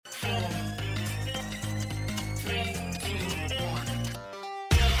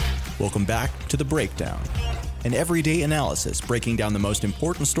Welcome back to The Breakdown, an everyday analysis breaking down the most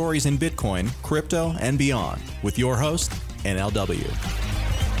important stories in Bitcoin, crypto, and beyond, with your host, NLW.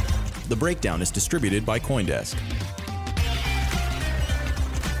 The Breakdown is distributed by CoinDesk.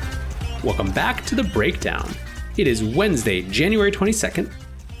 Welcome back to The Breakdown. It is Wednesday, January 22nd,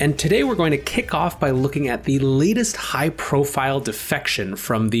 and today we're going to kick off by looking at the latest high-profile defection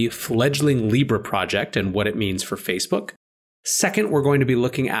from the fledgling Libra project and what it means for Facebook. Second, we're going to be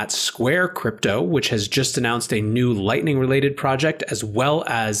looking at Square Crypto, which has just announced a new Lightning-related project, as well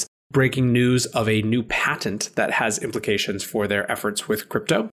as breaking news of a new patent that has implications for their efforts with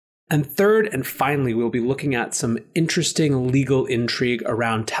crypto. And third, and finally, we'll be looking at some interesting legal intrigue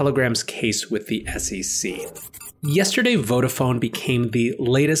around Telegram's case with the SEC. Yesterday, Vodafone became the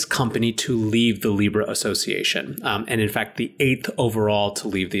latest company to leave the Libra Association, and in fact, the 8th overall to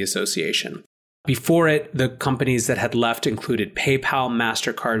leave the association. Before it, the companies that had left included PayPal,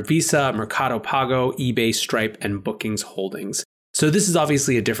 MasterCard, Visa, Mercado Pago, eBay, Stripe, and Bookings Holdings. So this is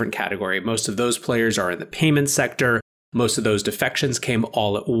obviously a different category. Most of those players are in the payment sector. Most of those defections came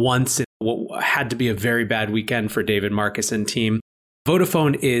all at once in what had to be a very bad weekend for David Marcus and team.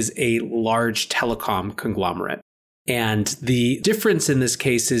 Vodafone is a large telecom conglomerate. And the difference in this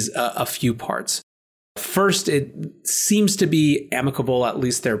case is a few parts. First, it seems to be amicable, at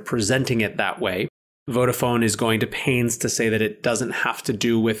least they're presenting it that way. Vodafone is going to pains to say that it doesn't have to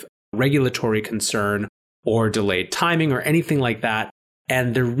do with regulatory concern or delayed timing or anything like that.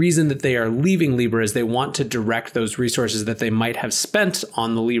 And the reason that they are leaving Libra is they want to direct those resources that they might have spent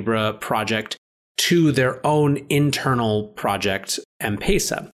on the Libra project to their own internal project,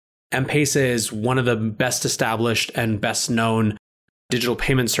 M-Pesa. M-Pesa is one of the best established and best known digital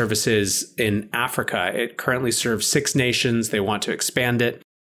payment services in Africa. It currently serves 6 nations. They want to expand it.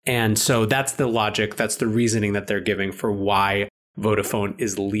 And so that's the logic. That's the reasoning that they're giving for why Vodafone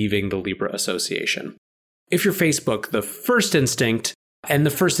is leaving the Libra Association. If you're Facebook, the first instinct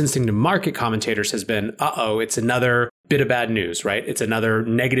of market commentators has been, it's another bit of bad news, right? It's another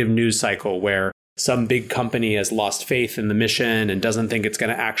negative news cycle where some big company has lost faith in the mission and doesn't think it's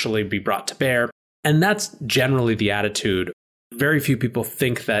going to actually be brought to bear. And that's generally the attitude. Very few people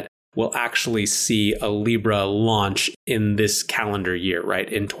think that we'll actually see a Libra launch in this calendar year,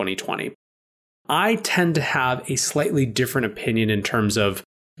 right, in 2020. I tend to have a slightly different opinion in terms of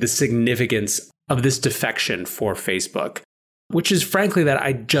the significance of this defection for Facebook, which is frankly that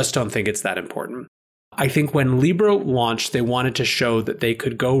I just don't think it's that important. I think when Libra launched, they wanted to show that they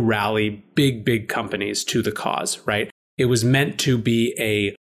could go rally big companies to the cause, right? It was meant to be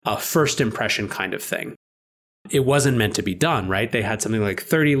a first impression kind of thing. It wasn't meant to be done, right? They had something like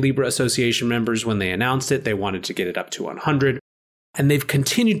 30 Libra Association members when they announced it. They wanted to get it up to 100. And they've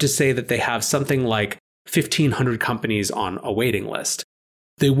continued to say that they have something like 1,500 companies on a waiting list.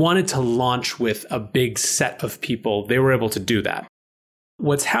 They wanted to launch with a big set of people. They were able to do that.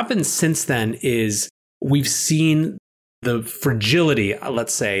 What's happened since then is we've seen the fragility,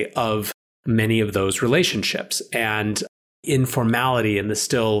 let's say, of many of those relationships and informality and the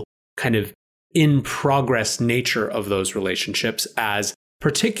still kind of in progress nature of those relationships, as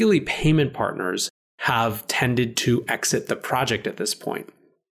particularly payment partners have tended to exit the project at this point.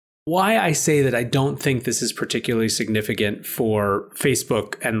 Why I say that I don't think this is particularly significant for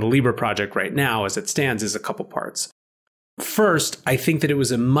Facebook and the Libra project right now as it stands is a couple parts. First, I think that it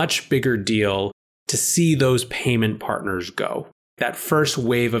was a much bigger deal to see those payment partners go. That first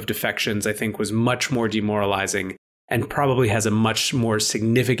wave of defections, I think, was much more demoralizing and probably has a much more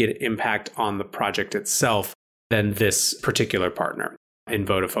significant impact on the project itself than this particular partner in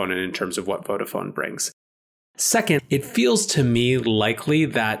Vodafone and in terms of what Vodafone brings. Second, it feels to me likely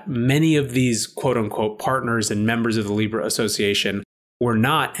that many of these quote-unquote partners and members of the Libra Association were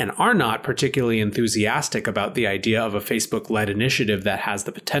not and are not particularly enthusiastic about the idea of a Facebook-led initiative that has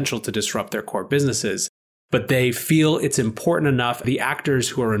the potential to disrupt their core businesses. But they feel it's important enough, the actors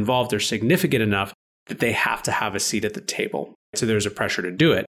who are involved are significant enough that they have to have a seat at the table. So there's a pressure to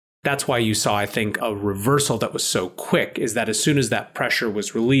do it. That's why you saw, I think, a reversal that was so quick, is that as soon as that pressure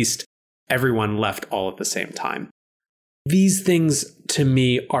was released, everyone left all at the same time. These things, to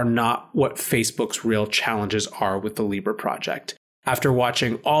me, are not what Facebook's real challenges are with the Libra project. After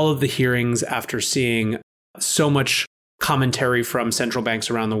watching all of the hearings, after seeing so much commentary from central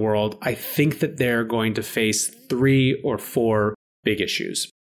banks around the world, I think that they're going to face 3 or 4 big issues.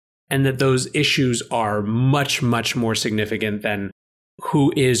 And that those issues are much more significant than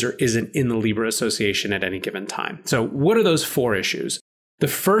who is or isn't in the Libra Association at any given time. So what are those 4 issues? The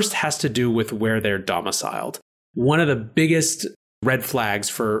first has to do with where they're domiciled. One of the biggest red flags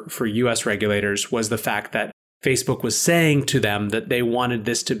for US regulators was the fact that Facebook was saying to them that they wanted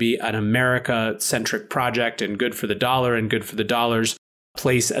this to be an America-centric project and good for the dollar and good for the dollar's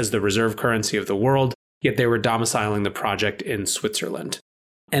place as the reserve currency of the world, yet they were domiciling the project in Switzerland.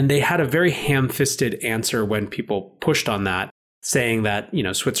 And they had a very ham-fisted answer when people pushed on that, saying that,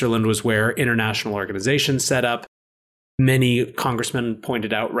 Switzerland was where international organizations set up. Many congressmen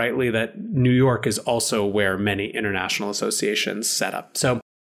pointed out rightly that New York is also where many international associations set up. So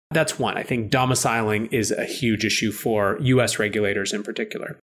that's one. I think domiciling is a huge issue for US regulators in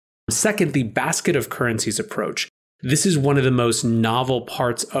particular. Second, the basket of currencies approach. This is one of the most novel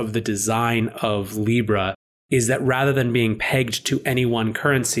parts of the design of Libra, is that rather than being pegged to any one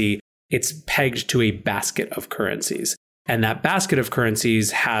currency, it's pegged to a basket of currencies. And that basket of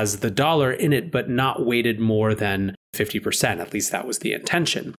currencies has the dollar in it, but not weighted more than 50%. At least that was the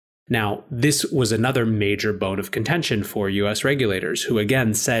intention. Now, this was another major bone of contention for US regulators, who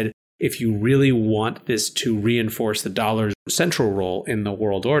again said, if you really want this to reinforce the dollar's central role in the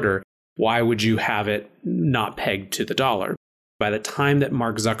world order, why would you have it not pegged to the dollar? By the time that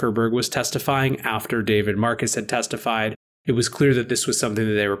Mark Zuckerberg was testifying, after David Marcus had testified, it was clear that this was something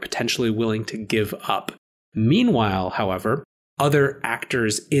that they were potentially willing to give up. Meanwhile, however, other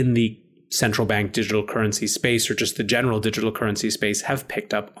actors in the central bank digital currency space, or just the general digital currency space, have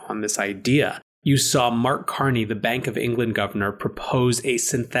picked up on this idea. You saw Mark Carney, the Bank of England governor, propose a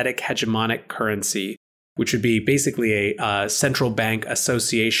synthetic hegemonic currency, which would be basically a central bank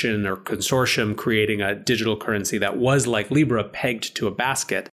association or consortium creating a digital currency that was like Libra, pegged to a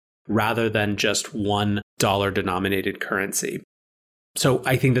basket rather than just one dollar-denominated currency. So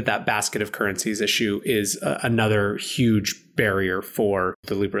I think that basket of currencies issue is another huge barrier for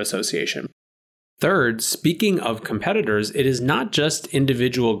the Libra Association. Third, speaking of competitors, it is not just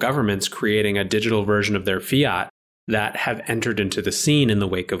individual governments creating a digital version of their fiat that have entered into the scene in the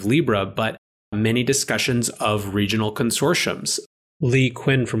wake of Libra, but many discussions of regional consortiums. Lee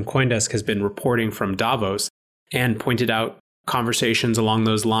Quinn from CoinDesk has been reporting from Davos and pointed out conversations along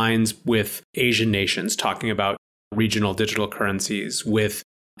those lines with Asian nations talking about regional digital currencies, with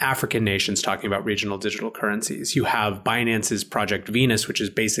African nations talking about regional digital currencies. You have Binance's Project Venus, which is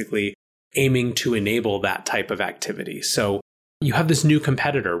basically aiming to enable that type of activity. So you have this new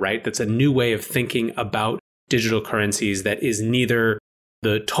competitor, right? That's a new way of thinking about digital currencies that is neither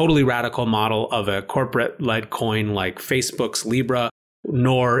the totally radical model of a corporate-led coin like Facebook's Libra,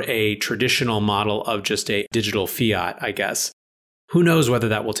 nor a traditional model of just a digital fiat, I guess. Who knows whether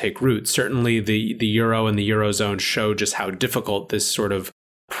that will take root? Certainly the euro and the eurozone show just how difficult this sort of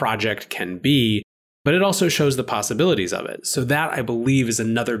project can be, but it also shows the possibilities of it. So that, I believe, is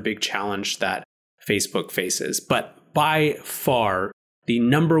another big challenge that Facebook faces. But by far, the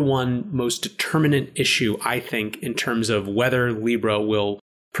number one most determinant issue, I think, in terms of whether Libra will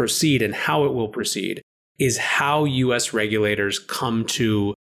proceed and how it will proceed, is how US regulators come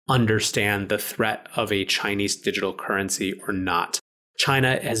to understand the threat of a Chinese digital currency or not.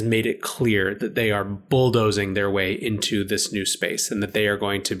 China has made it clear that they are bulldozing their way into this new space and that they are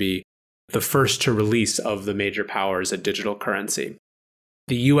going to be the first to release of the major powers a digital currency.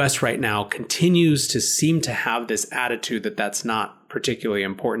 The US right now continues to seem to have this attitude that that's not particularly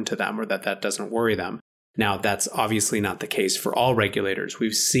important to them, or that doesn't worry them. Now, that's obviously not the case for all regulators.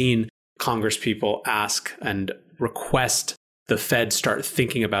 We've seen congresspeople ask and request the Fed start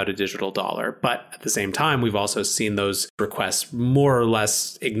thinking about a digital dollar. But at the same time, we've also seen those requests more or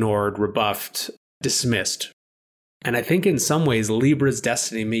less ignored, rebuffed, dismissed. And I think in some ways, Libra's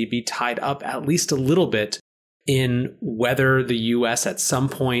destiny may be tied up at least a little bit in whether the US at some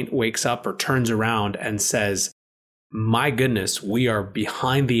point wakes up or turns around and says, my goodness, we are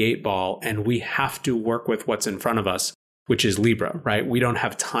behind the eight ball and we have to work with what's in front of us, which is Libra, right? We don't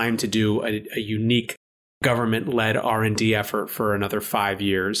have time to do a unique government-led R&D effort for another 5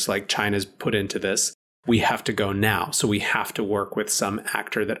 years like China's put into this. We have to go now. So we have to work with some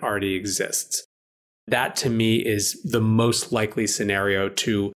actor that already exists. That, to me, is the most likely scenario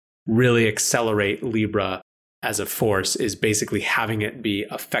to really accelerate Libra as a force, is basically having it be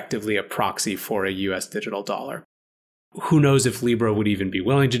effectively a proxy for a US digital dollar. Who knows if Libra would even be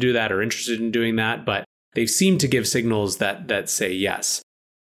willing to do that or interested in doing that, but they've seemed to give signals that say yes.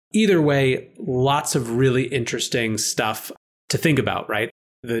 Either way, lots of really interesting stuff to think about, right?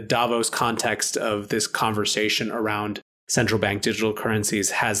 The Davos context of this conversation around central bank digital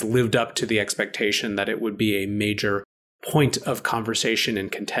currencies has lived up to the expectation that it would be a major point of conversation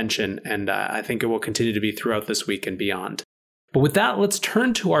and contention, and I think it will continue to be throughout this week and beyond. But with that, let's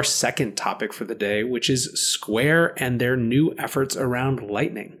turn to our second topic for the day, which is Square and their new efforts around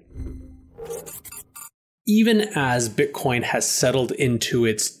Lightning. Even as Bitcoin has settled into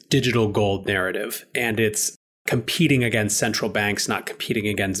its digital gold narrative and its competing against central banks, not competing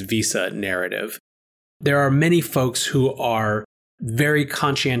against Visa narrative. There are many folks who are very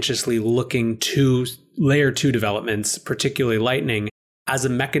conscientiously looking to layer 2 developments, particularly Lightning, as a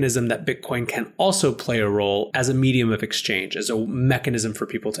mechanism that Bitcoin can also play a role as a medium of exchange, as a mechanism for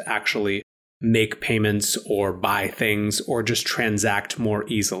people to actually make payments or buy things or just transact more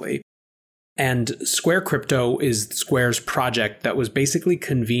easily. And Square Crypto is Square's project that was basically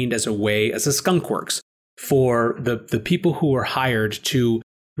convened as a way, as a skunkworks, for the people who were hired to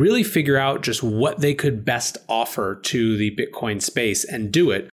really figure out just what they could best offer to the Bitcoin space and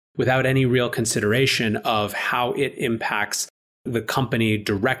do it without any real consideration of how it impacts the company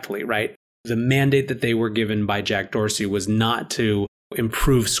directly, right? The mandate that they were given by Jack Dorsey was not to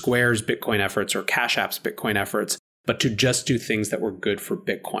improve Square's Bitcoin efforts or Cash App's Bitcoin efforts, but to just do things that were good for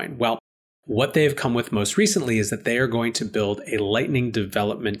Bitcoin. Well, what they have come with most recently is that they are going to build a Lightning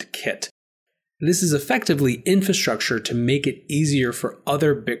development kit. This is effectively infrastructure to make it easier for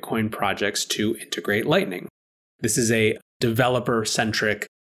other Bitcoin projects to integrate Lightning. This is a developer-centric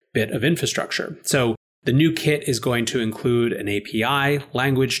bit of infrastructure. So the new kit is going to include an API,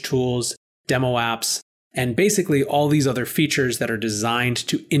 language tools, demo apps, and basically all these other features that are designed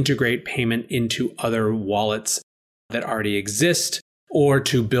to integrate payment into other wallets that already exist or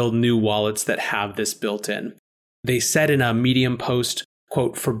to build new wallets that have this built in. They said in a Medium post,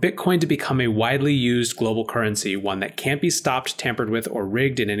 quote, "For Bitcoin to become a widely used global currency, one that can't be stopped, tampered with, or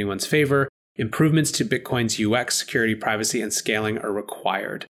rigged in anyone's favor, improvements to Bitcoin's UX, security, privacy, and scaling are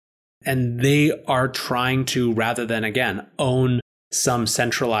required." And they are trying to, rather than, again, own some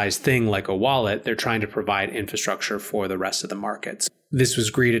centralized thing like a wallet, they're trying to provide infrastructure for the rest of the markets. This was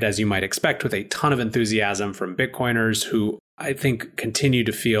greeted, as you might expect, with a ton of enthusiasm from Bitcoiners who I think continue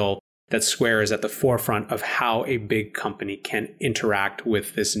to feel that Square is at the forefront of how a big company can interact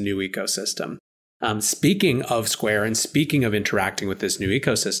with this new ecosystem. Speaking of Square and speaking of interacting with this new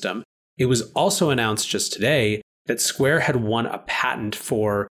ecosystem, it was also announced just today that Square had won a patent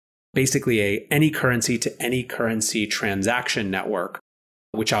for basically a any currency to any currency transaction network,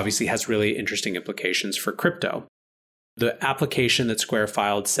 which obviously has really interesting implications for crypto. The application that Square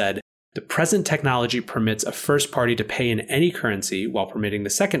filed said, "The present technology permits a first party to pay in any currency while permitting the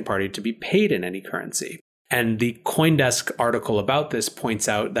second party to be paid in any currency." And the CoinDesk article about this points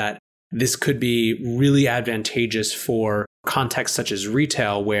out that this could be really advantageous for contexts such as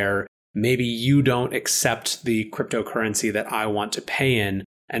retail, where maybe you don't accept the cryptocurrency that I want to pay in,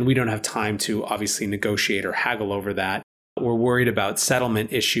 and we don't have time to obviously negotiate or haggle over that. We're worried about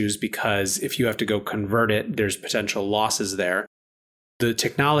settlement issues because if you have to go convert it, there's potential losses there. The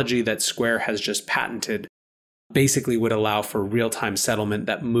technology that Square has just patented basically would allow for real-time settlement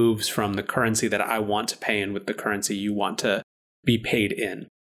that moves from the currency that I want to pay in with the currency you want to be paid in,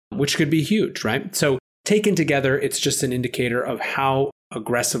 which could be huge, right? So taken together, it's just an indicator of how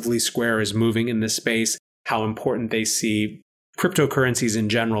aggressively Square is moving in this space, how important they see cryptocurrencies in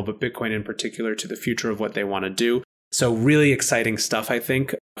general, but Bitcoin in particular, to the future of what they want to do. So really exciting stuff, I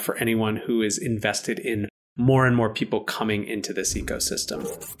think, for anyone who is invested in more and more people coming into this ecosystem.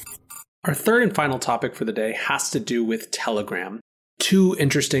 Our third and final topic for the day has to do with Telegram. Two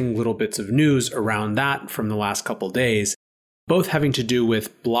interesting little bits of news around that from the last couple days, both having to do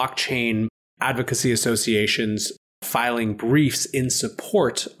with blockchain advocacy associations filing briefs in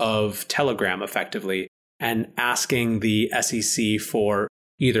support of Telegram effectively, and asking the SEC for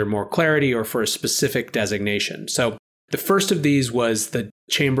either more clarity or for a specific designation. So the first of these was the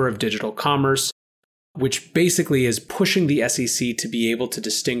Chamber of Digital Commerce, which basically is pushing the SEC to be able to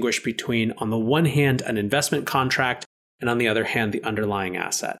distinguish between, on the one hand, an investment contract, and on the other hand, the underlying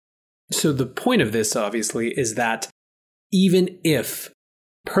asset. So the point of this, obviously, is that even if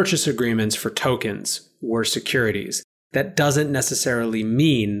purchase agreements for tokens were securities, that doesn't necessarily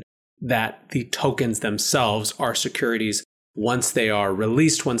mean that the tokens themselves are securities once they are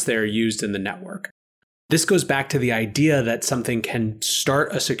released, once they are used in the network. This goes back to the idea that something can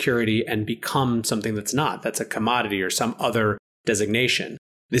start a security and become something that's not. That's a commodity or some other designation.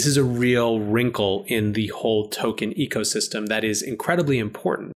 This is a real wrinkle in the whole token ecosystem that is incredibly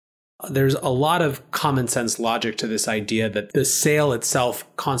important. There's a lot of common sense logic to this idea that the sale itself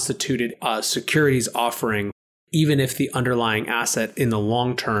constituted a securities offering, even if the underlying asset in the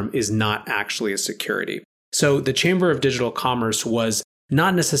long term is not actually a security. So the Chamber of Digital Commerce was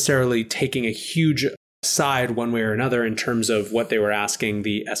not necessarily taking a huge side one way or another in terms of what they were asking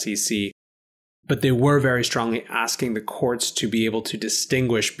the SEC, but they were very strongly asking the courts to be able to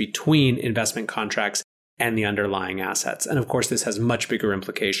distinguish between investment contracts and the underlying assets. And of course, this has much bigger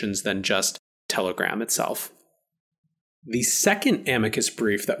implications than just Telegram itself. The second amicus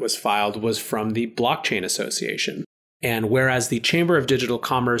brief that was filed was from the Blockchain Association. And whereas the Chamber of Digital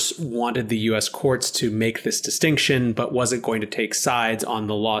Commerce wanted the US courts to make this distinction, but wasn't going to take sides on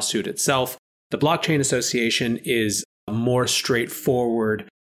the lawsuit itself, the Blockchain Association is a more straightforward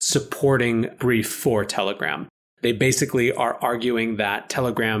supporting brief for Telegram. They basically are arguing that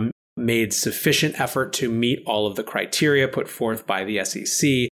Telegram made sufficient effort to meet all of the criteria put forth by the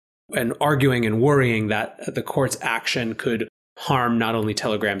SEC, and arguing and worrying that the court's action could harm not only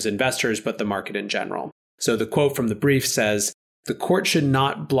Telegram's investors, but the market in general. So the quote from the brief says, "The court should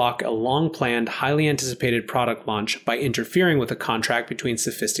not block a long-planned, highly anticipated product launch by interfering with a contract between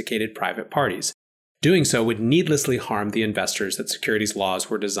sophisticated private parties. Doing so would needlessly harm the investors that securities laws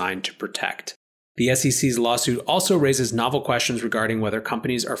were designed to protect." The SEC's lawsuit also raises novel questions regarding whether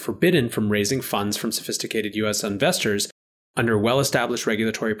companies are forbidden from raising funds from sophisticated US investors under well-established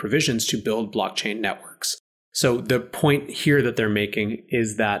regulatory provisions to build blockchain networks. So the point here that they're making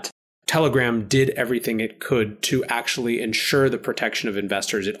is that Telegram did everything it could to actually ensure the protection of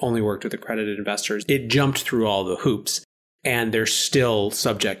investors. It only worked with accredited investors. It jumped through all the hoops, and they're still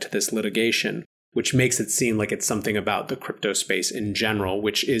subject to this litigation, which makes it seem like it's something about the crypto space in general,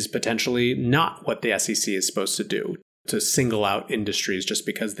 which is potentially not what the SEC is supposed to do, to single out industries just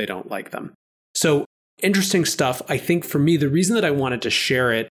because they don't like them. So interesting stuff. I think for me, the reason that I wanted to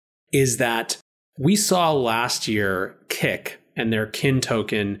share it is that we saw last year Kik and their Kin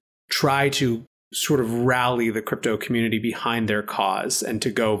token try to sort of rally the crypto community behind their cause and to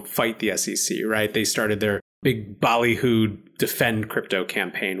go fight the SEC, right? They started their big ballyhoo defend crypto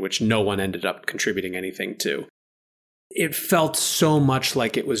campaign, which no one ended up contributing anything to. It felt so much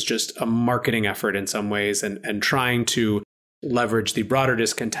like it was just a marketing effort in some ways and trying to leverage the broader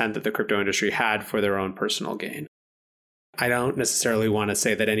discontent that the crypto industry had for their own personal gain. I don't necessarily want to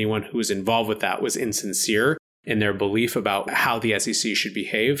say that anyone who was involved with that was insincere in their belief about how the SEC should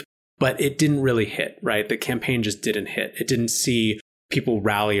behave, but it didn't really hit, right? The campaign just didn't hit. It didn't see people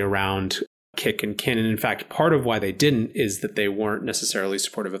rally around Kik and Kin. And in fact, part of why they didn't is that they weren't necessarily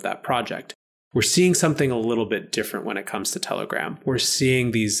supportive of that project. We're seeing something a little bit different when it comes to Telegram. We're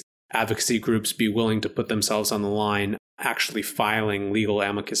seeing these advocacy groups be willing to put themselves on the line, actually filing legal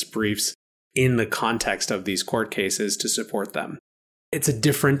amicus briefs in the context of these court cases to support them. It's a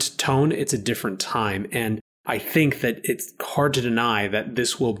different tone. It's a different time. And I think that it's hard to deny that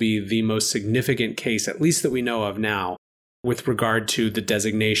this will be the most significant case, at least that we know of now, with regard to the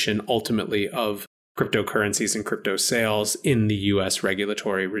designation ultimately of cryptocurrencies and crypto sales in the US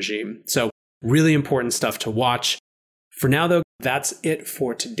regulatory regime. So really important stuff to watch. For now, though, that's it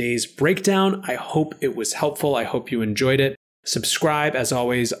for today's breakdown. I hope it was helpful. I hope you enjoyed it. Subscribe, as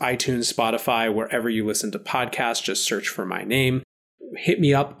always, iTunes, Spotify, wherever you listen to podcasts. Just search for my name. Hit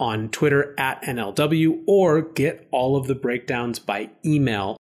me up on Twitter at NLW, or get all of the breakdowns by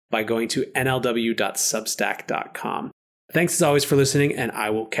email by going to nlw.substack.com. Thanks as always for listening, and I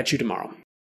will catch you tomorrow.